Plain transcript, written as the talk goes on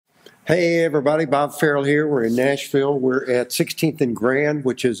Hey everybody, Bob Farrell here. We're in Nashville. We're at 16th and Grand,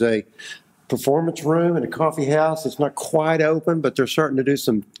 which is a performance room and a coffee house. It's not quite open, but they're starting to do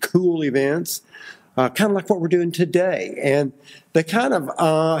some cool events, kind of like what we're doing today. And they kind of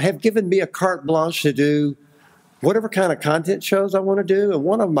have given me a carte blanche to do whatever kind of content shows I want to do. And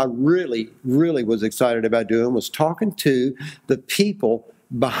one of them I really was excited about doing was talking to the people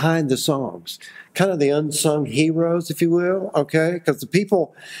behind the songs, kind of the unsung heroes, if you will, okay? Because the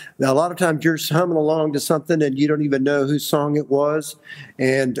people, a lot of times you're humming along to something and you don't even know whose song it was.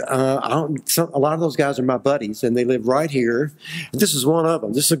 And a lot of those guys are my buddies, and they live right here. This is one of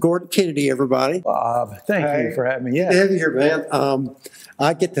them. This is Gordon Kennedy, everybody. Bob, thank you for having me. Yeah. Good to have you here, man.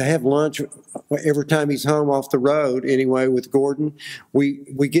 I get to have lunch every time he's home off the road. Anyway, with Gordon, we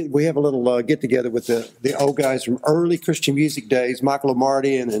have a little get together with the old guys from early Christian music days, Michael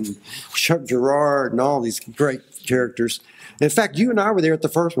Lamardian and Chuck Girard and all these great characters. In fact, you and I were there at the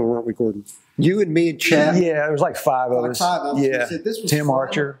first one, weren't we, Gordon? You and me and Chad. Yeah, there was like five of us. Yeah, Tim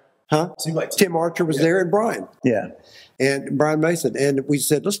Archer. Huh? Tim Archer was there, and Brian. Yeah. And Brian Mason. And we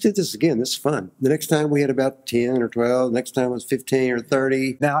said, let's do this again. This is fun. The next time we had about 10 or 12. Next time it was 15 or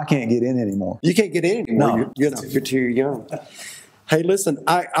 30. Now I can't get in anymore. You can't get in anymore. No. You're too young. Hey, listen,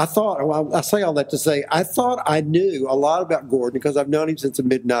 I thought, well, I say all that to say, I thought I knew a lot about Gordon because I've known him since the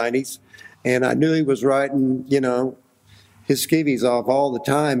mid-'90s. And I knew he was writing, his skivvies off all the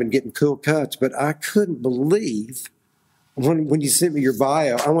time and getting cool cuts. But I couldn't believe when you sent me your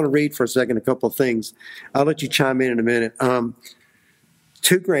bio. I want to read for a second a couple of things. I'll let you chime in a minute. 2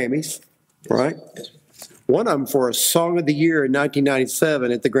 Grammys, right? One of them for a Song of the Year in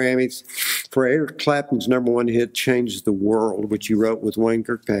 1997 at the Grammys for Eric Clapton's #1 hit, Changes the World, which he wrote with Wayne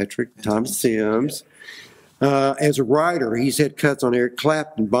Kirkpatrick, Tom Sims. As a writer, he's had cuts on Eric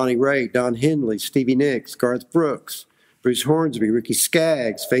Clapton, Bonnie Raitt, Don Henley, Stevie Nicks, Garth Brooks, Bruce Hornsby, Ricky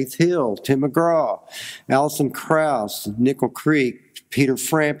Skaggs, Faith Hill, Tim McGraw, Alison Krauss, Nickel Creek, Peter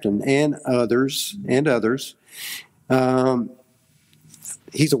Frampton, and others.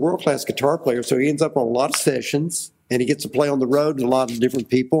 He's a world-class guitar player, so he ends up on a lot of sessions, and he gets to play on the road with a lot of different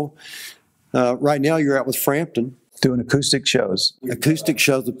people. Right now, you're out with Frampton. Doing acoustic shows. Acoustic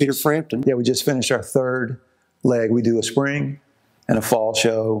shows with Peter Frampton. Yeah, we just finished our third leg. We do a spring and a fall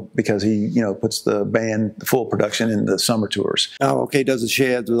show because he, puts the band, the full production in the summer tours. Oh, okay. Does the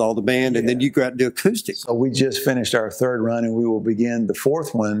sheds with all the band, and then you go out and do acoustic. So we just finished our third run, and we will begin the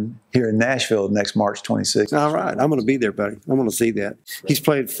fourth one here in Nashville next March 26th. All right. I'm going to be there, buddy. I'm going to see that. He's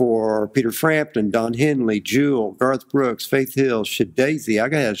played for Peter Frampton, Don Henley, Jewel, Garth Brooks, Faith Hill, Shadaisy. I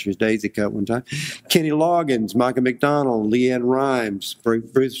got a Shadaisy cut one time. Kenny Loggins, Micah McDonald, Leanne Rimes,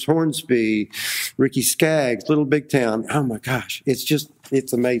 Bruce Hornsby, Ricky Skaggs, Little Big Town. Oh, my gosh.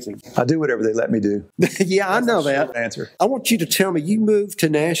 It's amazing. I do whatever they let me do. Yeah, I know that. Answer. I want you to tell me, you moved to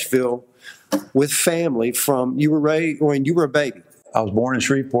Nashville with family you were raised when you were a baby. I was born in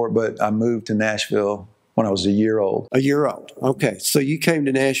Shreveport, but I moved to Nashville when I was a year old. A year old. Okay. So you came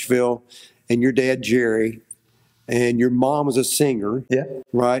to Nashville, and your dad, Jerry, and your mom was a singer. Yeah.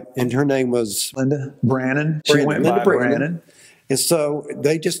 Right? And her name was? Linda Brannon. She went by Brannon. And so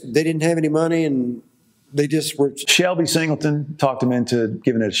they didn't have any money, and they just were. Shelby Singleton talked them into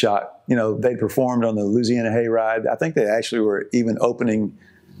giving it a shot. They performed on the Louisiana Hayride. I think they actually were even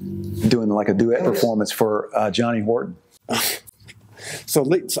doing like a duet performance for Johnny Horton. So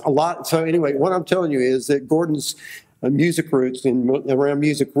a lot. So anyway, what I'm telling you is that Gordon's music roots around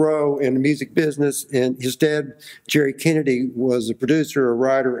Music Row and the music business, and his dad, Jerry Kennedy, was a producer, a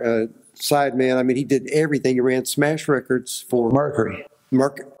writer, a sideman. I mean, he did everything. He ran Smash Records for Mercury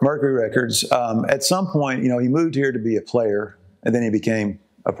Records. At some point, he moved here to be a player, and then he became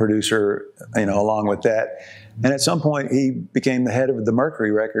a producer, along with that. And at some point, he became the head of the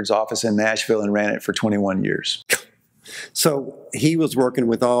Mercury Records office in Nashville and ran it for 21 years. So he was working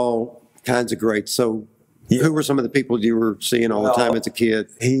with all kinds of greats. So who were some of the people you were seeing all the time as a kid?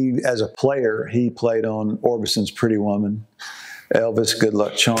 As a player, he played on Orbison's Pretty Woman, Elvis, Good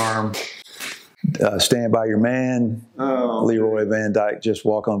Luck Charm, Stand By Your Man, Leroy Van Dyke, Just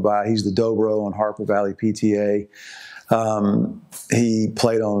Walk On By. He's the dobro on Harper Valley PTA. He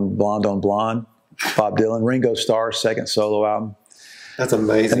played on Blonde, Bob Dylan, Ringo Starr's second solo album. That's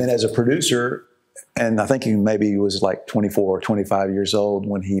amazing. And then as a producer, and I think he maybe was like 24 or 25 years old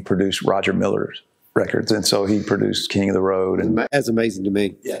when he produced Roger Miller's records. And so he produced King of the Road. And that's amazing to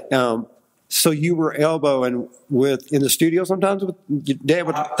me. Yeah. So you were elbowing in the studio sometimes with your dad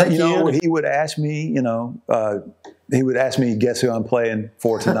would take you in? He would ask me, he would ask me, guess who I'm playing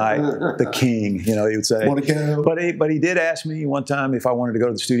for tonight? The King, he would say. Want to go? But he did ask me one time if I wanted to go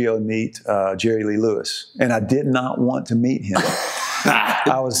to the studio and meet Jerry Lee Lewis. And I did not want to meet him.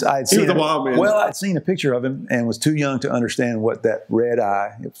 I'd seen a picture of him and was too young to understand what that red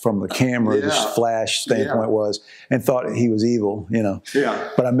eye from the camera, this flash standpoint was, and thought he was evil, Yeah.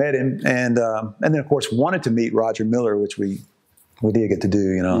 But I met him, and then of course wanted to meet Roger Miller, which we did get to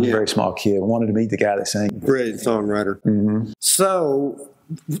do. Very small kid. Wanted to meet the guy that sang. Great songwriter. Mm-hmm. So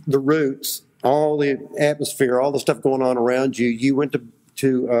the Roots, all the atmosphere, all the stuff going on around you. You went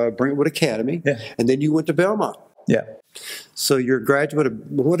to Brentwood Academy, and then you went to Belmont. Yeah. So you're a graduate of,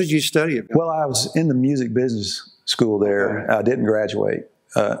 what did you study at? Well, I was in the music business school there. I didn't graduate.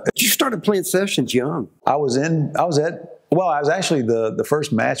 You started playing sessions young. I was actually the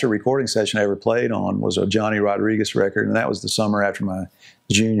first master recording session I ever played on was a Johnny Rodriguez record, and that was the summer after my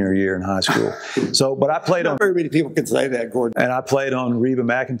junior year in high school. But I played on. Not very many people can say that, Gordon. And I played on Reba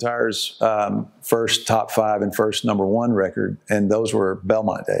McEntire's first top 5 and first #1 record, and those were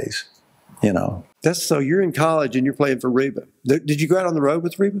Belmont days. So you're in college and you're playing for Reba. Did you go out on the road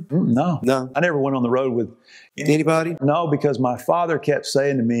with Reba? No. I never went on the road with anybody. No, because my father kept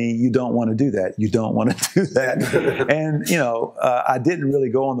saying to me, "You don't want to do that. You don't want to do that." And I didn't really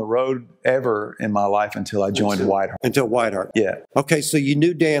go on the road ever in my life until I joined Whiteheart. Until Whiteheart. Yeah. Okay, so you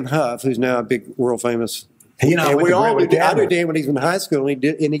knew Dan Huff, who's now a big world famous. He and I went we to all Brentwood knew. I Academy. knew Dan when he was in high school, and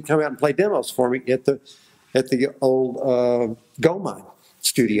he'd come out and play demos for me at the old gold mine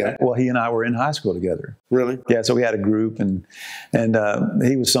studio. Well, he and I were in high school together. Really? Yeah, so we had a group, and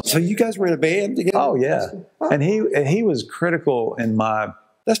he was something. So you guys were in a band together? Oh, yeah. And he was critical in my.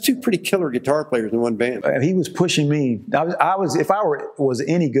 That's two pretty killer guitar players in one band. He was pushing me. I was if I was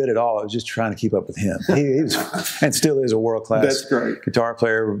any good at all, I was just trying to keep up with him. He was, and still is a world-class guitar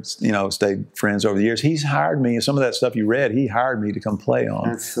player. Stayed friends over the years. He's hired me. Some of that stuff you read, he hired me to come play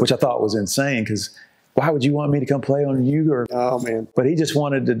on, which I thought was insane because. Why would you want me to come play on you? Oh, man. But he just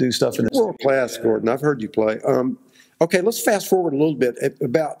wanted to do stuff in the world class, Gordon. I've heard you play. Okay, let's fast forward a little bit.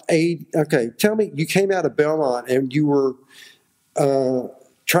 Tell me, you came out of Belmont and you were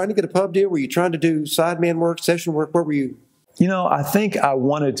trying to get a pub deal? Were you trying to do sideman work, session work? What were you? I think I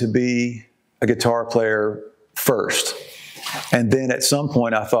wanted to be a guitar player first. And then at some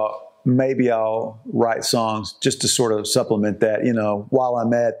point I thought, maybe I'll write songs just to sort of supplement that, while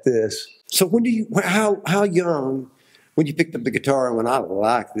I'm at this. So how young, when you picked up the guitar and went, I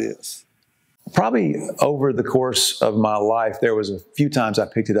like this? Probably over the course of my life, there was a few times I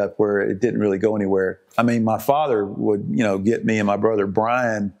picked it up where it didn't really go anywhere. I mean, my father would, get me and my brother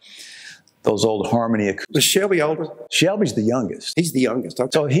Brian those old Harmony. Was Shelby older? Shelby's the youngest. He's the youngest. Okay.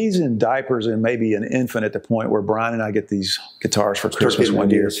 So he's in diapers and maybe an infant at the point where Brian and I get these guitars for Christmas one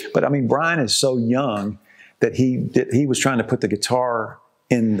year. But I mean, Brian is so young that he was trying to put the guitar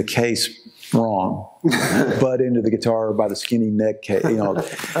in the case wrong, but into the guitar by the skinny neck case,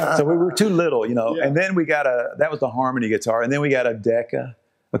 So we were too little, Yeah. And then that was the Harmony guitar, and then we got a Decca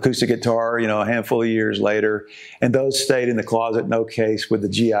acoustic guitar, a handful of years later, and those stayed in the closet, no case, with the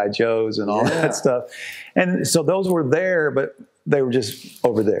G.I. Joes and all that stuff. And so those were there, but they were just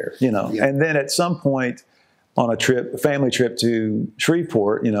over there, Yeah. And then at some point on a family trip to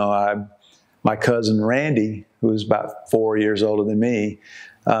Shreveport, my cousin Randy, who was about 4 years older than me,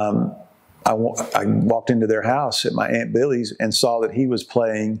 I walked into their house at my Aunt Billy's and saw that he was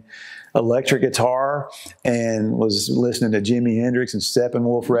playing electric guitar and was listening to Jimi Hendrix and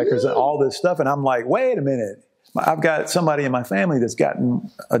Steppenwolf records and all this stuff. And I'm like, wait a minute. I've got somebody in my family that's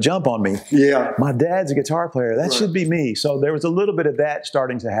gotten a jump on me. Yeah. My dad's a guitar player. That should be me. So there was a little bit of that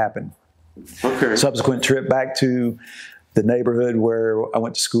starting to happen. Okay. Subsequent trip back to the neighborhood where I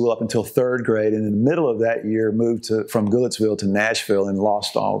went to school up until third grade. And in the middle of that year, moved from Goodlettsville to Nashville and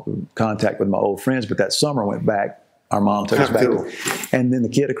lost all contact with my old friends. But that summer went back. Our mom took us back. Cool. And then the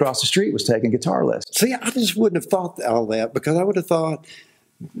kid across the street was taking guitar lessons. See, I just wouldn't have thought all that because I would have thought,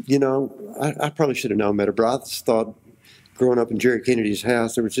 I probably should have known better, but I just thought growing up in Jerry Kennedy's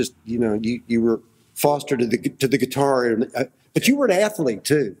house, there was just, you were fostered to the guitar. But you were an athlete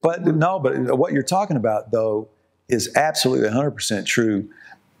too. But what you're talking about, though, is absolutely 100% true.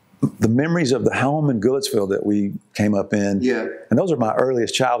 The memories of the home in Goodlettsville that we came up in, and those are my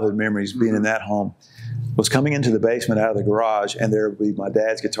earliest childhood memories, being in that home, was coming into the basement out of the garage, and there would be my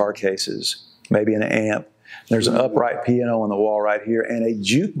dad's guitar cases, maybe an amp. There's an upright piano on the wall right here, and a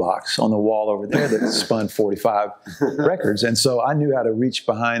jukebox on the wall over there that spun 45 records. And so I knew how to reach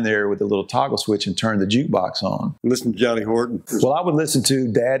behind there with a little toggle switch and turn the jukebox on. Listen to Johnny Horton. Well, I would listen to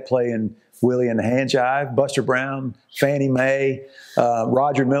Dad playing Willie and the Hand Jive, Buster Brown, Fannie Mae,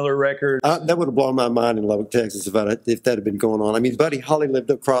 Roger Miller record. That would have blown my mind in Lubbock, Texas, if that had been going on. I mean, Buddy Holly lived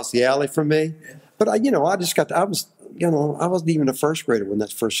across the alley from me, but I wasn't even a first grader when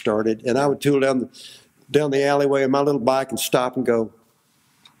that first started, and I would tool down the alleyway in my little bike and stop and go,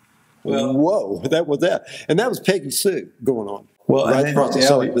 well, whoa, that was that. And that was Peggy Sue going on. Well, right across the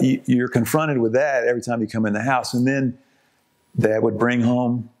alley. So you're confronted with that every time you come in the house. And then Dad would bring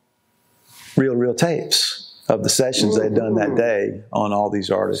home real tapes of the sessions they had done that day on all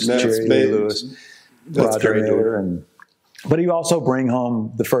these artists, Jerry Lee Lewis, Roger Miller. But he would also bring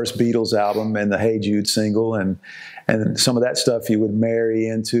home the first Beatles album and the Hey Jude single, and some of that stuff he would marry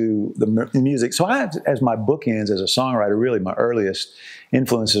into the music. So I have, as my bookends as a songwriter, really my earliest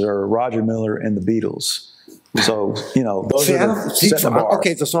influences are Roger Miller and the Beatles. So, those are setting the bar.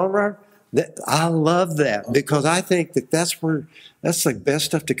 Okay, as a songwriter, I love that, because I think that's the best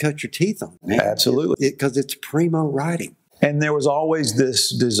stuff to cut your teeth on. Absolutely. Because it's primo writing. And there was always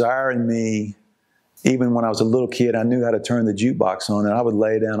this desire in me. Even when I was a little kid, I knew how to turn the jukebox on, and I would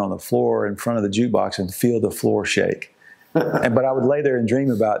lay down on the floor in front of the jukebox and feel the floor shake. But I would lay there and dream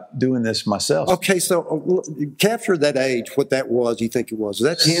about doing this myself. Okay, so capture that age, what that was, you think it was.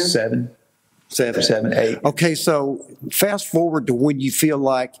 Was that 10? 7, 8. Okay, so fast forward to when you feel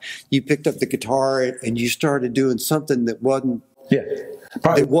like you picked up the guitar and you started doing something that wasn't. Yeah.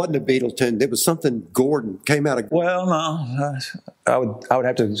 Probably. It wasn't a Beatle tune. It was something Gordon came out of. Well, no, I would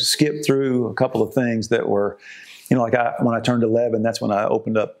have to skip through a couple of things that were, like when I turned 11, that's when I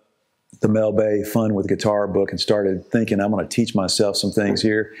opened up the Mel Bay Fun with Guitar book and started thinking I'm going to teach myself some things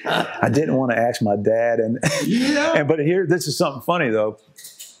here. I didn't want to ask my dad, but here, this is something funny though.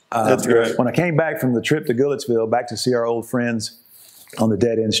 That's great. When I came back from the trip to Goodlettsville, back to see our old friends on the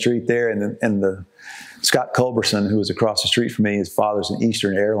dead end street there, and the Scott Culberson, who was across the street from me, his father's an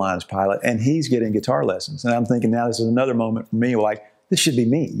Eastern Airlines pilot, and he's getting guitar lessons. And I'm thinking, now this is another moment for me, like, this should be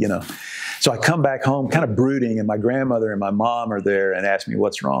me, So I come back home kind of brooding, and my grandmother and my mom are there and ask me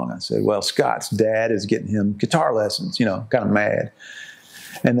what's wrong. I said, well, Scott's dad is getting him guitar lessons, kind of mad.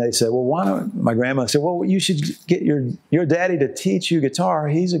 And they said, well, why don't, my grandma said, well, you should get your daddy to teach you guitar.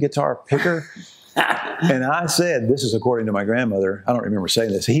 He's a guitar picker. And I said, this is according to my grandmother, I don't remember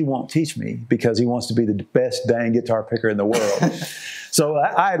saying this, he won't teach me because he wants to be the best dang guitar picker in the world. So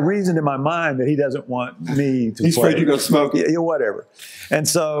I had reasoned in my mind that he doesn't want me to He's play. afraid you're going to smoke it. Yeah, whatever. And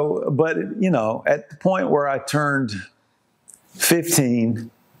so, but, at the point where I turned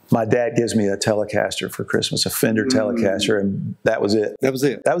 15, my dad gives me a Telecaster for Christmas, a Fender Telecaster, and that was it. That was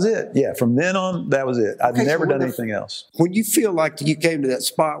it. That was it. Yeah, from then on, that was it. I've never done anything else. When you feel like you came to that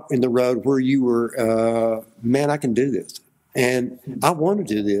spot in the road where you were, man, I can do this, and I want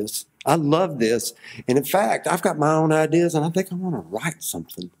to do this. I love this, and in fact, I've got my own ideas, and I think I want to write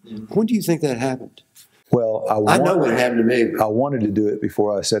something. When do you think that happened? Well, I know what happened to me. I wanted to do it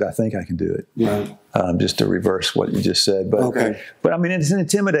before I said I think I can do it. Right. Just to reverse what you just said. But, but I mean, it's an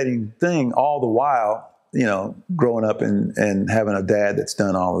intimidating thing all the while, growing up and having a dad that's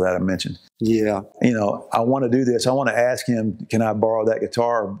done all of that I mentioned. Yeah. I want to do this. I want to ask him, can I borrow that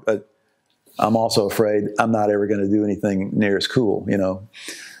guitar? But I'm also afraid I'm not ever going to do anything near as cool,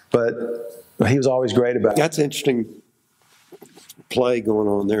 But he was always great about it. That's interesting play going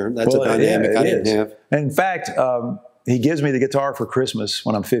on there. That's a dynamic I didn't have. In fact, he gives me the guitar for Christmas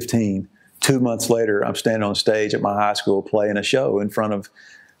when I'm 15. 2 months later, I'm standing on stage at my high school playing a show in front of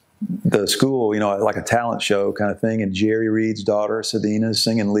the school, like a talent show kind of thing. And Jerry Reed's daughter, Sadina, is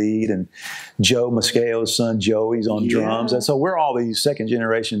singing lead, and Joe Mascao's son, Joey's on drums. And so we're all these second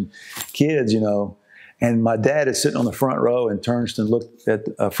generation kids, And my dad is sitting on the front row and turns and looked at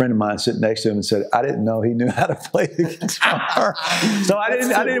a friend of mine sitting next to him and said, I didn't know he knew how to play the guitar. So I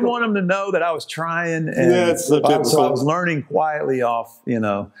didn't want him to know that I was trying. And so I was learning quietly off,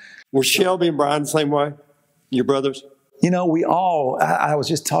 Were Shelby and Brian the same way? Your brothers? We all, I was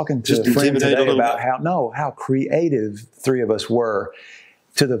just talking to a friend today about how creative three of us were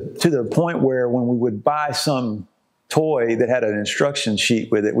to the point where when we would buy some toy that had an instruction sheet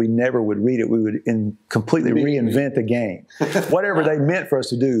with it, we never would read it. We would completely reinvent the game. Whatever they meant for us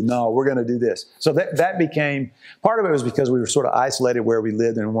to do, no, we're going to do this. So that became, part of it was because we were sort of isolated where we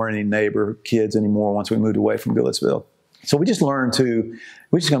lived and weren't any neighbor kids anymore once we moved away from Goodlettsville. So we just learned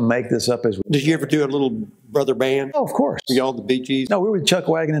we're just going to make this up as we. Did you ever do a little brother band? Oh, of course. Y'all the Bee Gees? No, we were Chuck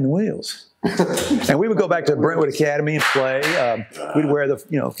Wagon and the Wheels. And we would go back to Brentwood Academy and play. We'd wear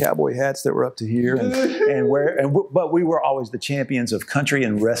the cowboy hats that were up to here, but we were always the champions of country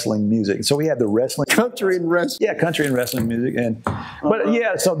and wrestling music. So we had the wrestling country and wrestling. Yeah, country and wrestling music.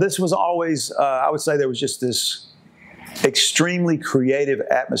 So this was always I would say there was just this extremely creative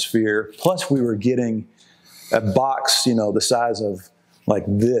atmosphere. Plus, we were getting a box, you know, the size of like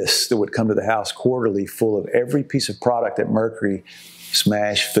this that would come to the house quarterly, full of every piece of product at Mercury,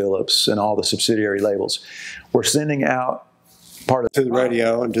 Smash, Philips, and all the subsidiary labels. We're sending out part of To the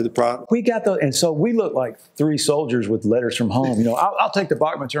radio and to the product. we got those, and so we look like three soldiers with letters from home. You know, I'll take the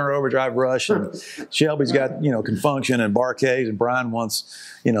Bachman Turner Overdrive Rush, and Shelby's got, you know, Confunction and Bar-Kays, and Brian wants,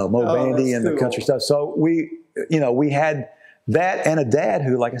 you know, Mo Bandy and the country stuff. So we, you know, we had that and a dad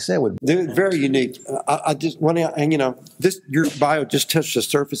who, like I said, would. They're very unique. I just want to, and you know, this your bio just touched the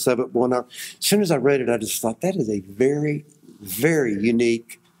surface of it. As soon as I read it, I just thought that is a very, very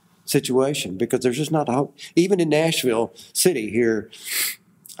unique situation, because there's just not a whole, even in Nashville City here,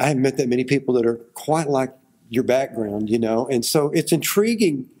 I haven't met that many people that are quite like your background, you know, and so it's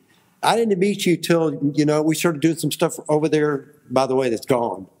intriguing. I didn't meet you till, you know, we started doing some stuff over there, by the way, that's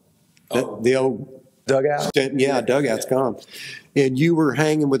gone. The old Dugout? Yeah, Dugout's gone. And you were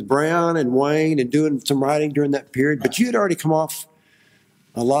hanging with Brown and Wayne and doing some writing during that period, but you had already come off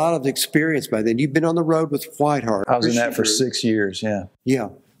a lot of experience by then. You've been on the road with Whiteheart. I was in that for 6 years, yeah. Yeah.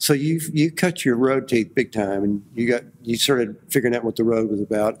 So you cut your road teeth big time, and you started figuring out what the road was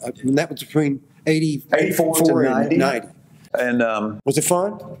about. And that was between 84 to 90. And Was it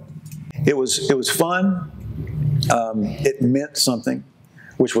fun? it was fun. It meant something,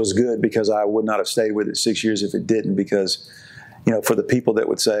 which was good, because I would not have stayed with it 6 years if it didn't. Because, you know, for the people that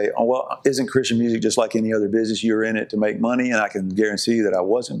would say, "Oh, well, isn't Christian music just like any other business? You're in it to make money," and I can guarantee you that I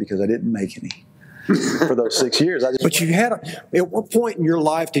wasn't, because I didn't make any for those 6 years. But you had at what point in your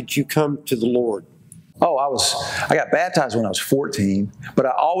life did you come to the Lord? Oh, I got baptized when I was 14, but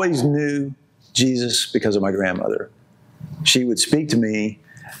I always knew Jesus because of my grandmother. She would speak to me,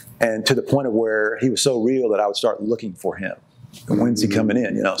 and to the point of where he was so real that I would start looking for him. When's he coming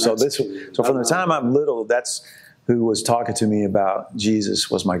in? You know, so from the time I'm little, that's who was talking to me about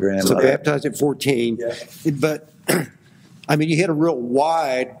Jesus, was my grandmother. So baptized at 14. Yeah. But I mean, you had a real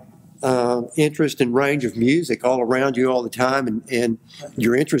wide interest and range of music all around you all the time, and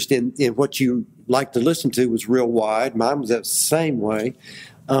your interest in what you like to listen to was real wide. Mine was that same way.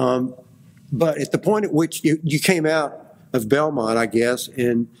 But at the point at which you came out of Belmont, I guess,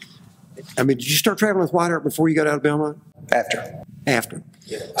 and I mean, did you start traveling with Whiteheart before you got out of Belmont? After.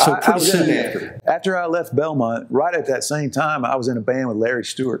 Yeah. So pretty was soon after. After I left Belmont, right at that same time, I was in a band with Larry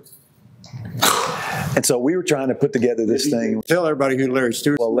Stewart. And so we were trying to put together this thing. Tell everybody who Larry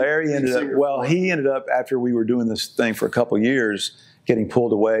Stewart is. Well, he ended up, after we were doing this thing for a couple of years, getting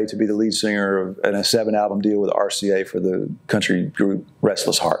pulled away to be the lead singer in a 7-album deal with RCA for the country group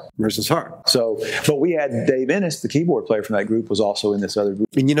Restless Heart. Restless Heart. So, but we had Dave Ennis, the keyboard player from that group, was also in this other group.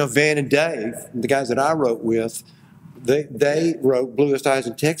 And you know, Van and Dave, the guys that I wrote with, they wrote Bluest Eyes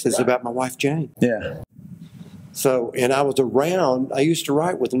in Texas about my wife Jane. Yeah. So, and I was around, I used to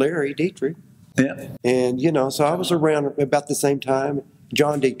write with Larry Dietrich. Yeah. And, you know, so I was around about the same time,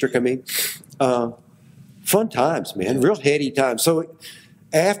 John Dietrich, I mean. Fun times, man, real heady times. So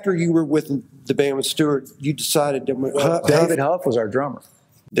after you were with the band with Stewart, you decided to... David Huff was our drummer.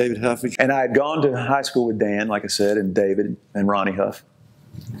 David Huff. And I had gone to high school with Dan, like I said, and David and Ronnie Huff.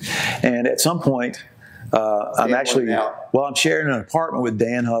 And at some point, I'm sharing an apartment with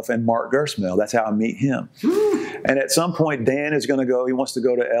Dan Huff and Mark Gersmel. That's how I meet him. And at some point, Dan is going to go. He wants to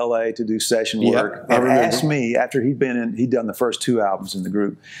go to L.A. to do session work, and asked me, after he'd done the first 2 albums in the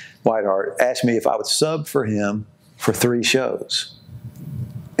group, Whiteheart, asked me if I would sub for him for 3 shows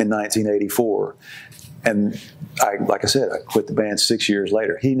in 1984. And like I said, I quit the band 6 years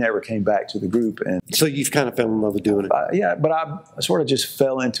later. He never came back to the group. And so you've kind of fell in love with doing it. Yeah, but I sort of just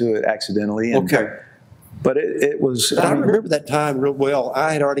fell into it accidentally. And, okay. But it was... I remember that time real well.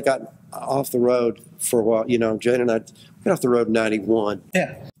 I had already gotten off the road for a while. You know, Jane and I got off the road in 91.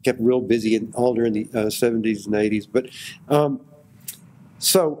 Yeah. Kept real busy all during the 70s and 80s. But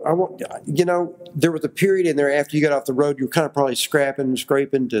so, you know, there was a period in there after you got off the road, you were kind of probably scraping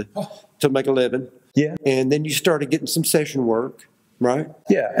to make a living. Yeah. And then you started getting some session work, right?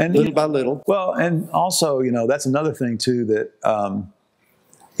 Yeah. And little by little. Well, and also, you know, that's another thing, too, that...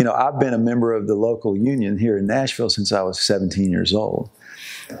 you know, I've been a member of the local union here in Nashville since I was 17 years old.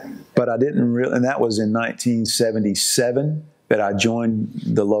 But I didn't really, and that was in 1977 that I joined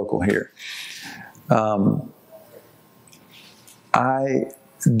the local here. I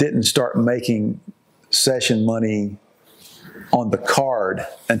didn't start making session money on the card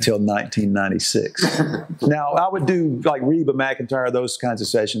until 1996. Now, I would do like Reba McEntire, those kinds of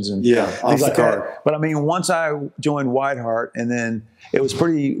sessions, and off the card. But I mean, once I joined Whiteheart, and then it was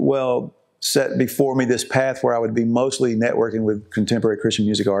pretty well set before me this path where I would be mostly networking with contemporary Christian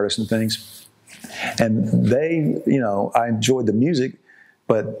music artists and things. And they, you know, I enjoyed the music,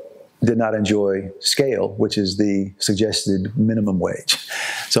 but did not enjoy scale, which is the suggested minimum wage.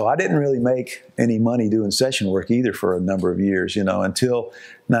 So I didn't really make any money doing session work either for a number of years, you know, until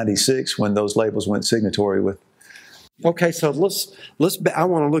 96 when those labels went signatory with. Okay, so I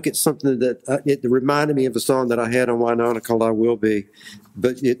want to look at something that it reminded me of a song that I had on Wynonna called "I Will Be,"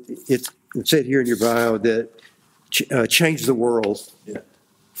 but it said here in your bio that changed the world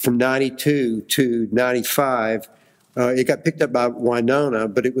from '92 to '95. It got picked up by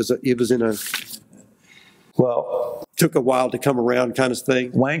Wynonna, but it was in a took a while to come around kind of thing.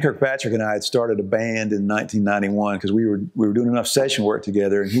 Wayne Kirkpatrick and I had started a band in 1991 because we were doing enough session work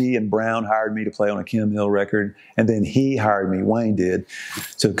together, and he and Brown hired me to play on a Kim Hill record, and then he hired me, Wayne did,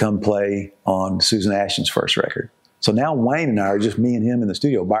 to come play on Susan Ashton's first record. So now Wayne and I are just me and him in the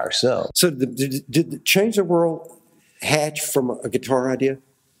studio by ourselves. So did Change the World hatch from a guitar idea?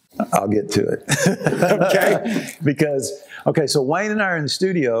 I'll get to it. Okay. So Wayne and I are in the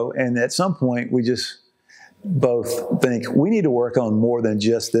studio, and at some point we just both think we need to work on more than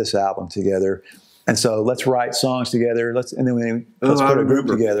just this album together. And so let's write songs together. Let's put a group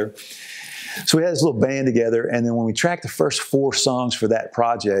together. So we had this little band together, and then when we tracked the first 4 songs for that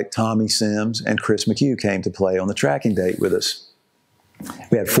project, Tommy Sims and Chris McHugh came to play on the tracking date with us.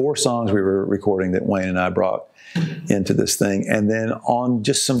 We had 4 songs we were recording that Wayne and I brought into this thing. And then on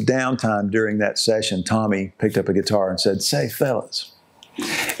just some downtime during that session, Tommy picked up a guitar and said, "Say, fellas,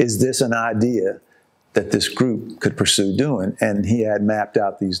 is this an idea that this group could pursue doing?" And he had mapped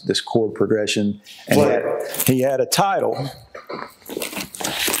out this chord progression, and he had a title.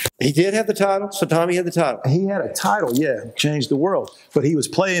 He did have the title? So Tommy had the title? He had a title, yeah, Changed the World. But he was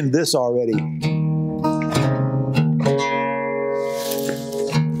playing this already.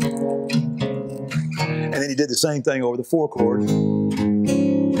 And then he did the same thing over the 4 chord.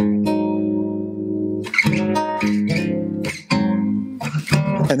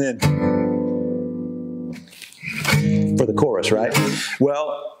 And then for the chorus, right?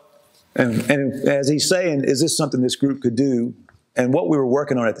 Well, and as he's saying, is this something this group could do? And what we were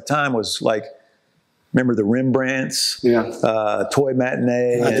working on at the time was like, remember the Rembrandts, Toy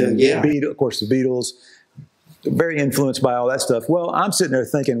Matinee, and of course the Beatles. Very influenced by all that stuff. Well, I'm sitting there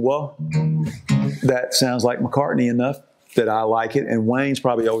thinking, well, that sounds like McCartney enough that I like it. And Wayne's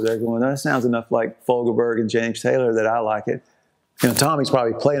probably over there going, that sounds enough like Fogelberg and James Taylor that I like it. You know, Tommy's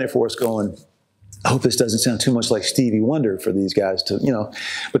probably playing it for us going, I hope this doesn't sound too much like Stevie Wonder for these guys to, you know.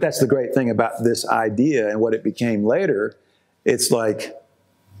 But that's the great thing about this idea and what it became later. It's like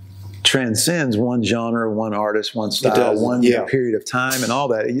transcends one genre, one artist, one style, one period of time and all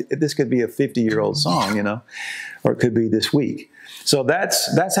that. This could be a 50-year-old song, you know, or it could be this week. So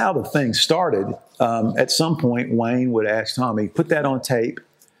that's how the thing started. At some point, Wayne would ask Tommy, put that on tape.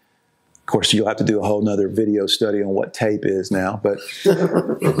 Of course, you'll have to do a whole nother video study on what tape is now, but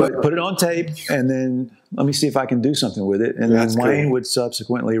put it on tape, and then let me see if I can do something with it. And then Wayne would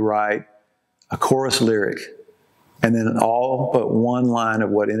subsequently write a chorus lyric, and then all but one line of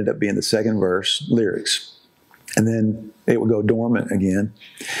what ended up being the second verse lyrics. And then it would go dormant again.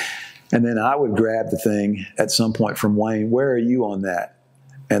 And then I would grab the thing at some point from Wayne, where are you on that?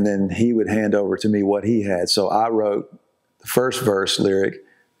 And then he would hand over to me what he had. So I wrote the first verse lyric,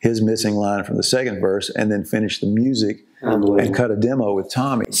 his missing line from the second verse, and then finished the music and cut a demo with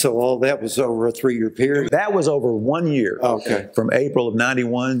Tommy. So all that was over a 3-year period? That was over 1 year. Okay. From April of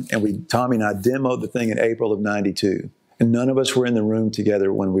 91, and Tommy and I demoed the thing in April of 92. And none of us were in the room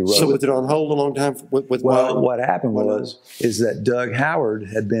together when we wrote it. So was it on hold a long time? Well, what happened is that Doug Howard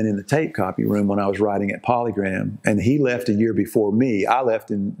had been in the tape copy room when I was writing at Polygram, and he left a year before me. I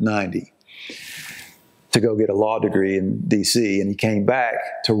left in 90 to go get a law degree in D.C., and he came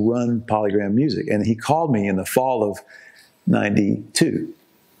back to run Polygram Music. And he called me in the fall of 92.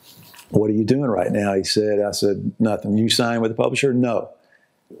 What are you doing right now? He said. I said, nothing. You signed with the publisher? No.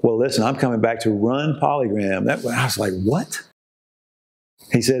 Well, listen, I'm coming back to run Polygram. I was like, what?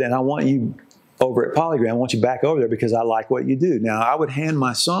 He said, and I want you over at Polygram. I want you back over there because I like what you do. Now, I would hand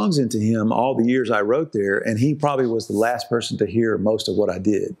my songs into him all the years I wrote there, and he probably was the last person to hear most of what I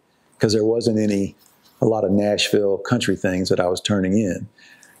did because there wasn't a lot of Nashville country things that I was turning in.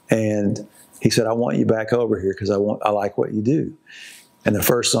 And he said, I want you back over here because I like what you do. And the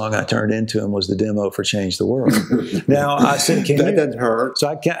first song I turned into him was the demo for Change the World. Now, I said, that doesn't hurt.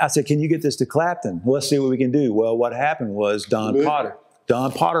 So I said, can you get this to Clapton? Let's see what we can do. Well, what happened was Don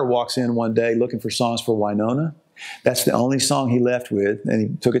Potter walks in one day looking for songs for Wynonna. That's the only song he left with. And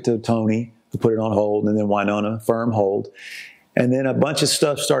he took it to Tony, who put it on hold, and then Wynonna, firm hold. And then a bunch of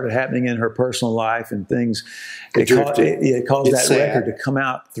stuff started happening in her personal life and things. It caused that record to come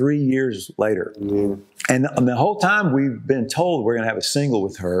out 3 years later. Mm. And the whole time we've been told we're going to have a single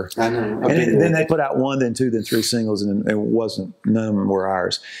with her. I know. And then they put out 1, then 2, then 3 singles, and it wasn't, none of them were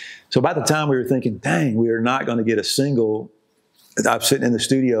ours. So by the time we were thinking, dang, we are not going to get a single, I'm sitting in the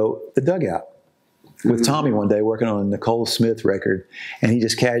studio, the Dugout, with Tommy one day working on a Nicole Smith record. And he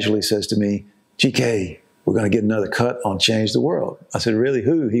just casually says to me, GK, we're going to get another cut on Change the World. I said, really,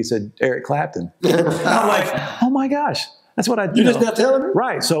 who? He said, Eric Clapton. I'm like, oh my gosh, that's what I do. You're just not telling me?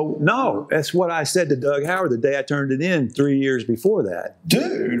 Right. So, no, that's what I said to Doug Howard the day I turned it in 3 years before that.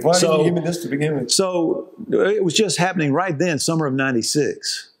 Dude, why didn't you give me this to begin with? So, it was just happening right then, summer of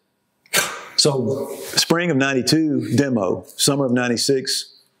 96. So, spring of 92, demo. Summer of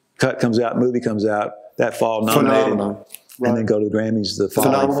 96, cut comes out, movie comes out. That fall, nominated. Phenomenon. Right. And then go to the Grammys the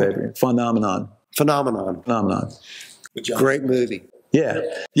following February. Phenomenon. Great movie. Yeah.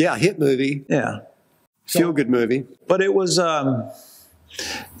 Yeah, hit movie. Yeah. Feel good movie. But it was,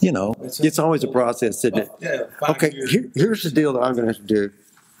 you know. It's always a process, isn't it? Yeah. Okay, here's the deal that I'm going to have to do.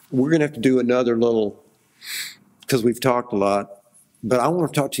 We're going to have to do another little, because we've talked a lot, but I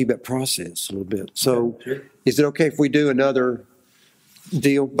want to talk to you about process a little bit. So is it okay if we do another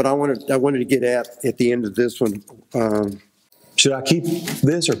deal? But I wanted to get at the end of this one. Should I keep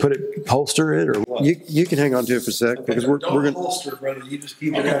this or holster it or what? You can hang on to it for a sec because we're going to holster, brother. You just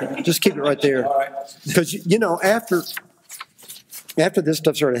keep it there. Just keep it right there. All right. Because after this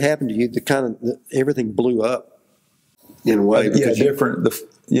stuff started happening to you, everything blew up in a way. Yeah, different.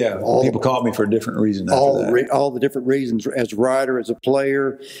 People called me for a different reason after that. All the different reasons. As a writer, as a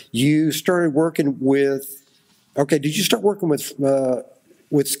player, you started working with. Okay, did you start working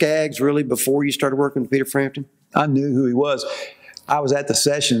with Skaggs really before you started working with Peter Frampton? I knew who he was. I was at the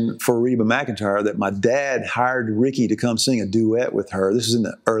session for Reba McEntire that my dad hired Ricky to come sing a duet with her. This is in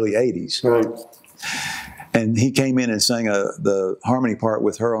the early 80s. Right. And he came in and sang the harmony part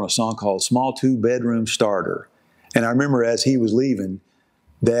with her on a song called Small Two Bedroom Starter. And I remember as he was leaving,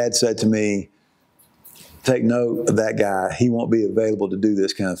 Dad said to me, take note of that guy. He won't be available to do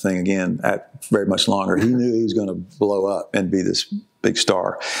this kind of thing again at very much longer. He knew he was going to blow up and be this big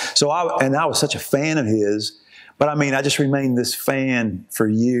star. So I was such a fan of his. But I mean, I just remained this fan for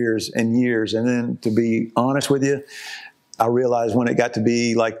years and years. And then to be honest with you, I realized when it got to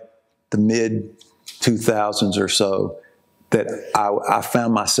be like the mid-2000s or so that I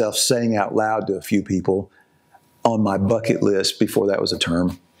found myself saying out loud to a few people on my bucket list before that was a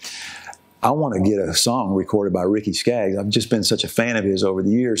term, I want to get a song recorded by Ricky Skaggs. I've just been such a fan of his over the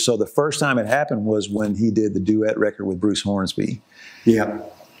years. So the first time it happened was when he did the duet record with Bruce Hornsby. Yeah.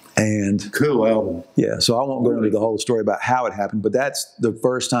 And cool album. Yeah, so I won't go into the whole story about how it happened, but that's the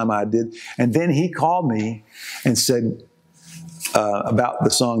first time I did. And then he called me and said about the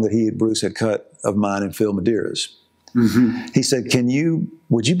song that Bruce had cut of mine and Phil Madeira's. Mm-hmm. He said,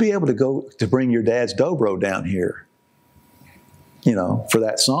 would you be able to bring your dad's dobro down here, for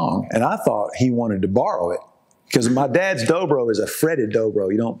that song? And I thought he wanted to borrow it because my dad's dobro is a fretted dobro.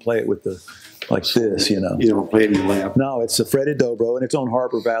 You don't play it with like this, You don't play it in your lap. No, it's a fretted dobro, and it's on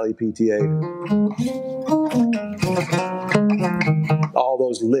Harbor Valley PTA. All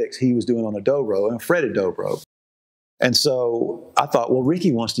those licks he was doing on a dobro, and a fretted dobro. And so I thought, well,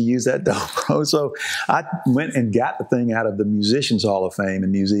 Ricky wants to use that dobro. So I went and got the thing out of the Musicians Hall of Fame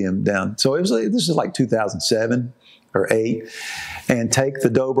and Museum down. So this is like 2007 or 8, and take the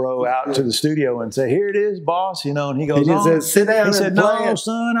dobro out to the studio and say, here it is, boss, and he goes, says, sit down. He said, no,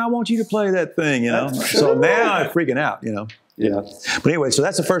 son, I want you to play that thing, So now I'm freaking out, Yeah. But anyway, so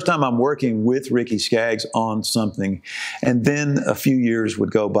that's the first time I'm working with Ricky Skaggs on something. And then a few years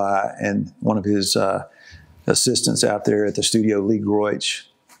would go by, and one of his assistants out there at the studio, Lee Groich,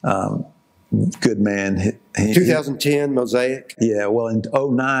 good man. 2010 Mosaic. Yeah, well, in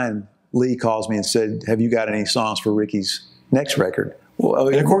 2009, Lee calls me and said, have you got any songs for Ricky's next record? Well,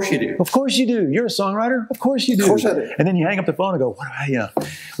 and of course you do. Of course you do. You're a songwriter. Of course you do. Of course I do. And then you hang up the phone and go, what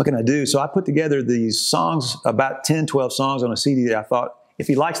can I do? So I put together these songs, about 10, 12 songs on a CD that I thought, if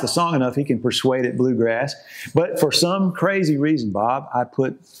he likes the song enough, he can persuade it bluegrass. But for some crazy reason, Bob, I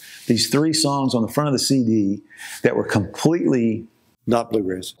put these 3 songs on the front of the CD that were completely not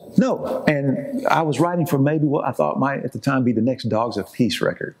bluegrass. No. And I was writing for maybe what I thought might at the time be the next Dogs of Peace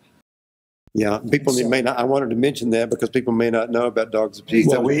record. Yeah, people may not. I wanted to mention that because people may not know about Dogs of Peace.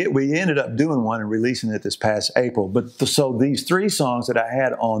 Well, we ended up doing one and releasing it this past April. But so these 3 songs that I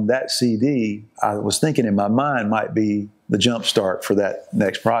had on that CD, I was thinking in my mind might be the jump start for that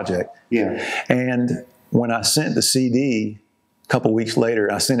next project. Yeah. And when I sent the CD a couple weeks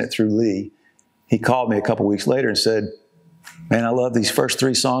later, I sent it through Lee. He called me a couple weeks later and said, man, I love these first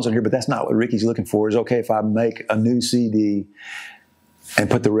 3 songs on here, but that's not what Ricky's looking for. It's okay if I make a new CD and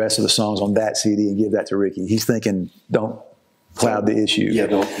put the rest of the songs on that CD and give that to Ricky. He's thinking, don't cloud the issue. Yeah,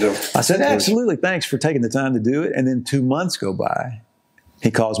 don't. I said, absolutely, thanks for taking the time to do it. And then 2 months go by. He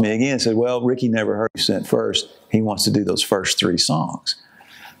calls me again and said, well, Ricky never heard you sent first. He wants to do those first 3 songs.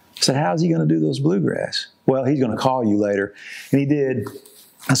 I said, how's he going to do those bluegrass? Well, he's going to call you later. And he did.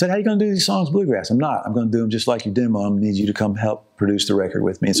 I said, how are you going to do these songs bluegrass? I'm not. I'm going to do them just like you demo them. I need you to come help produce the record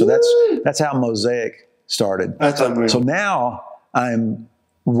with me. And so that's how Mosaic started. That's unreal. So now I'm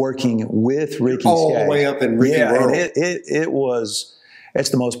working with Ricky all Skaggs. the way up in Ricky world. And it's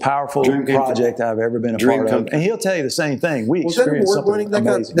the most powerful project I've ever been a part of. And he'll tell you the same thing. We Was that experienced award-winning?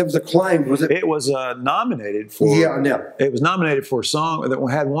 something amazing. That was acclaimed, was it? It was nominated for. Yeah, I know. It was nominated for a song that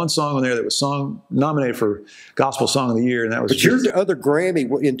had one song on there that was nominated for Gospel Song of the Year, and that was. But your other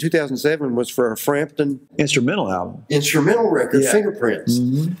Grammy in 2007 was for a Frampton instrumental album, instrumental record, Yeah. Fingerprints.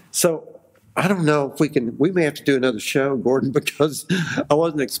 Mm-hmm. So I don't know if we may have to do another show, Gordon, because I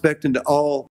wasn't expecting to all